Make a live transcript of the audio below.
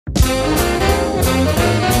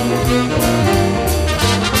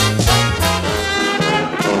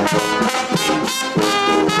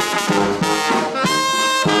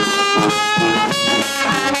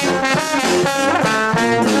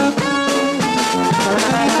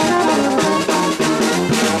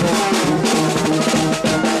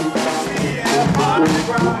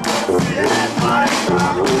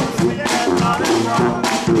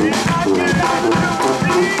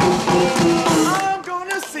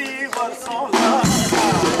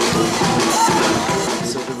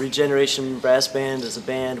ReGeneration Brass Band is a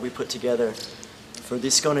band we put together for the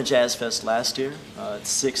Ascona Jazz Fest last year. It's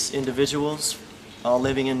 6 individuals, all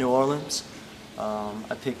living in New Orleans.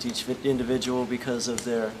 I picked each individual because of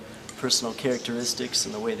their personal characteristics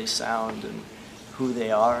and the way they sound and who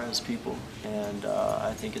they are as people, and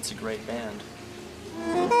I think it's a great band.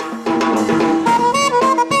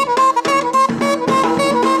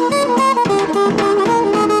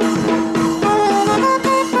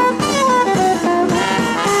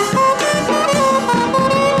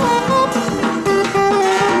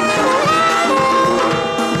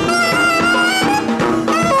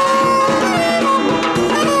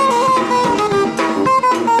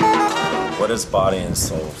 What is body and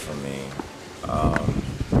soul for me? I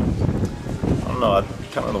don't know,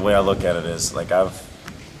 kind of the way I look at it is like I've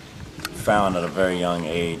found at a very young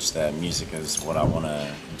age that music is what I want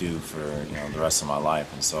to do for the rest of my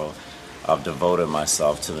life, and so I've devoted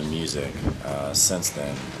myself to the music since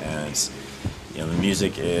then. And the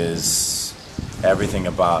music is everything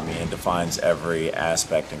about me and defines every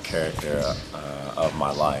aspect and character of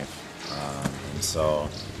my life. And so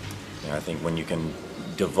I think when you can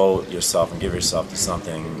devote yourself and give yourself to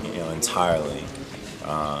something entirely,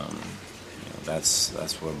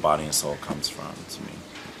 that's where body and soul comes from to me.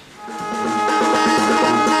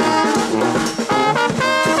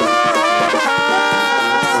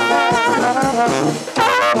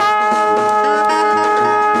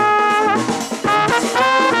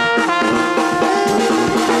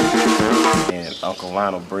 And Uncle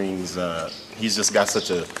Lionel brings he's just got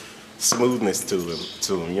such a smoothness to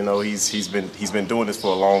him. He's been doing this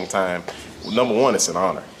for a long time. Well, number one, it's an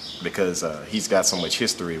honor because he's got so much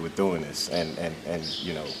history with doing this, and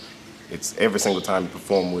it's every single time you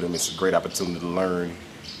perform with him, it's a great opportunity to learn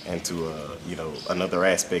and to another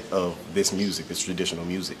aspect of this music, this traditional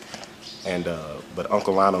music. And but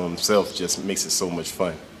Uncle Lionel himself just makes it so much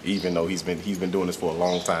fun, even though he's been doing this for a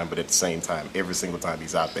long time. But at the same time, every single time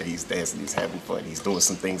he's out there, he's dancing, he's having fun, he's doing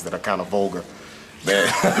some things that are kind of vulgar.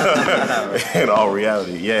 In all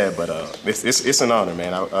reality, yeah, but it's an honor,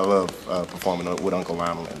 man. I love performing with Uncle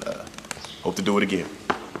Lionel, and hope to do it again.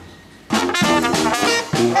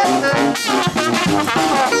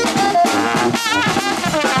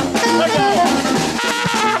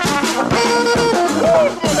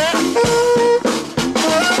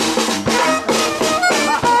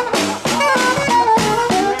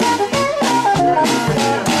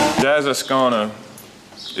 Jazz Ascona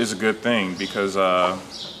is a good thing because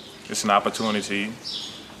it's an opportunity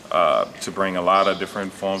to bring a lot of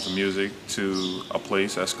different forms of music to a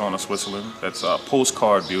place, Ascona, Switzerland, that's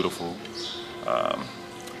postcard beautiful.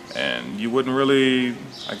 And you wouldn't really,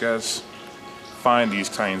 I guess, find these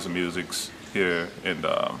kinds of musics here in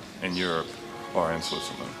Europe or in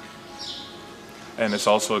Switzerland. And it's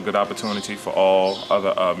also a good opportunity for all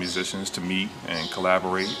other musicians to meet and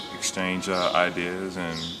collaborate, exchange ideas,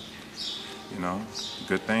 and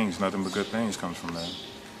good things, nothing but good things comes from that.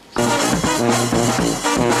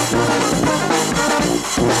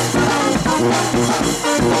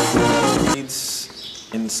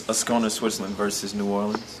 In Ascona, Switzerland versus New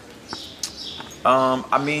Orleans.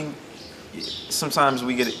 I mean, sometimes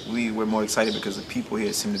we're more excited because the people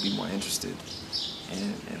here seem to be more interested,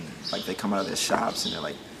 and like they come out of their shops and they're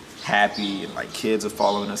like happy, and like kids are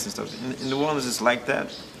following us and stuff. In New Orleans, it's like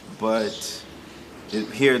that, but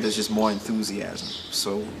here there's just more enthusiasm.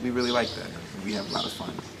 So we really like that. We have a lot of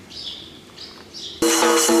fun.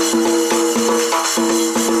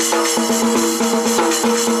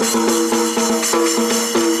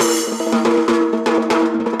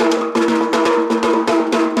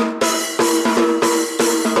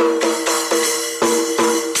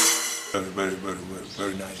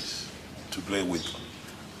 Very nice to play with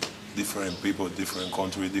different people, different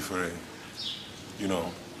country, different,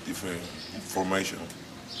 different information.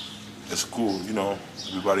 It's cool,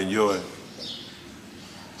 everybody enjoy it.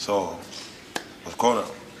 So, Ascona,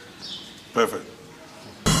 perfect.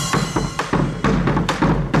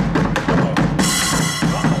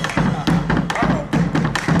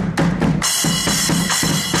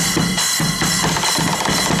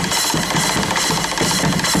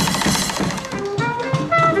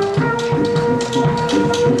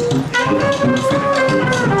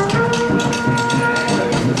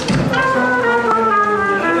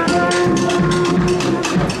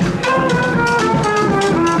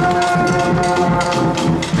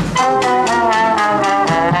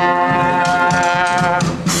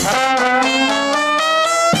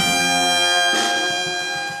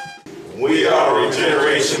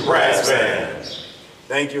 ReGeneration Brass Band.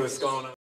 Thank you, Ascona.